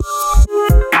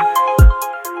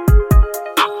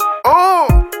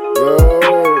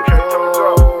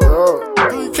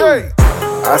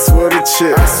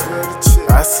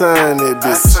that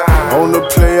bitch. On the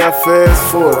play, I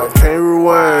fast forward, I can't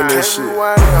rewind that shit.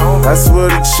 I swear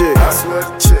the chick,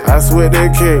 I swear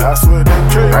that cake.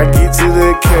 I get to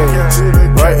that cake,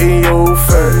 right in your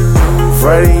face,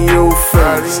 right in your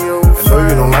face. I know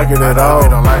you don't like it at all.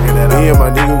 Me and my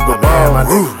nigga go ball.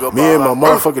 Me and my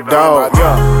motherfucking dog.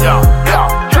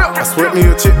 I sweat me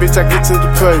a chick, bitch, I get to the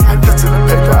paper.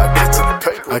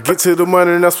 I get to the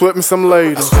money and I sweat me some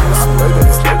ladies.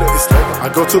 I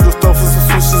go to the store for some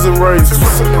switches and razors.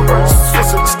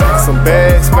 Some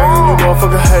bags, banging you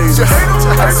motherfucker haters.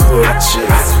 I swear the chick,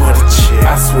 I swear the chick,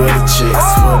 I swear the chick, I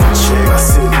swear the chick. I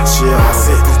sit the chick, I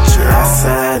sit the chick, I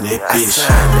sign that bitch.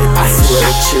 I swear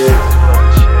the chick,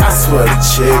 I swear the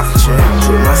chick.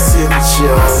 Put my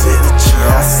signature, I sit the chick,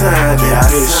 I sign that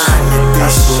bitch. I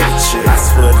swear the chick, I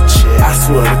swear the chick, I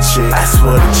swear the chick, I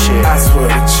swear the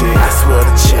chick, I swear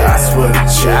the chick, I swear the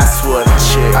chick, I swear the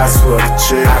chick, I swear the chick, I swear the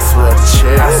chick, I swear the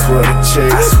chick, I swear the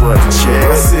chick, I swear the chick.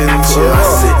 I sit the chick, I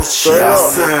sit the chick, I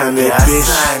sign that bitch.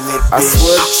 I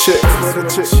swear the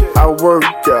chick, I work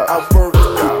out,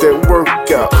 get that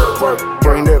workout,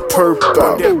 bring that perp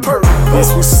out. Yes,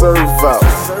 we serve out,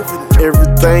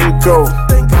 everything go,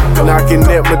 knocking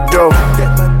at my door.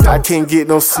 I can't get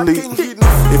no sleep.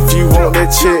 If you want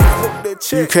that check,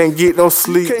 you can't get no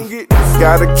sleep.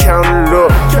 Gotta count it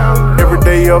up every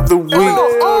day of the week.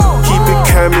 Keep it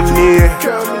coming in,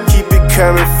 keep it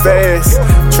coming fast.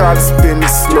 Try to spin it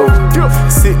slow,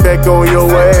 sit back on your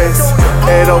ass.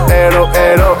 Add up, add up,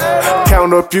 add up.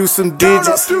 Count up you some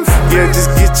digits. Yeah, just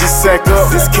get your sack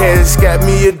up. This cash got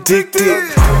me addicted.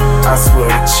 I swear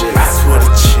the chick, I swear the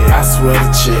chick, I swear the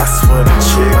chick, I swear the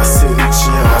chick. I sit the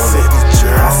chick, I sit the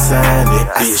chick, I sign that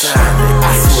bitch.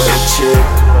 I swear the chick,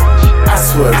 I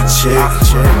swear the chick.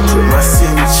 Put my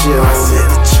signature, I sit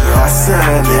the chick, I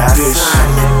sign that bitch.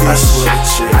 I swear the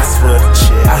chick, I swear the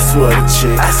chick, I swear the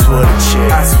chick, I swear the chick,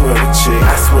 I swear the chick,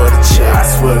 I swear the chick, I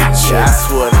swear the chick, I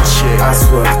swear the chick, I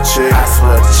swear the chick, I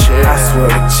swear the chick, I swear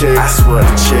the chick, I swear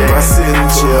the chick. My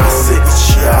signature, I sit the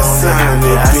chick, I sign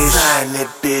that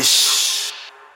bitch.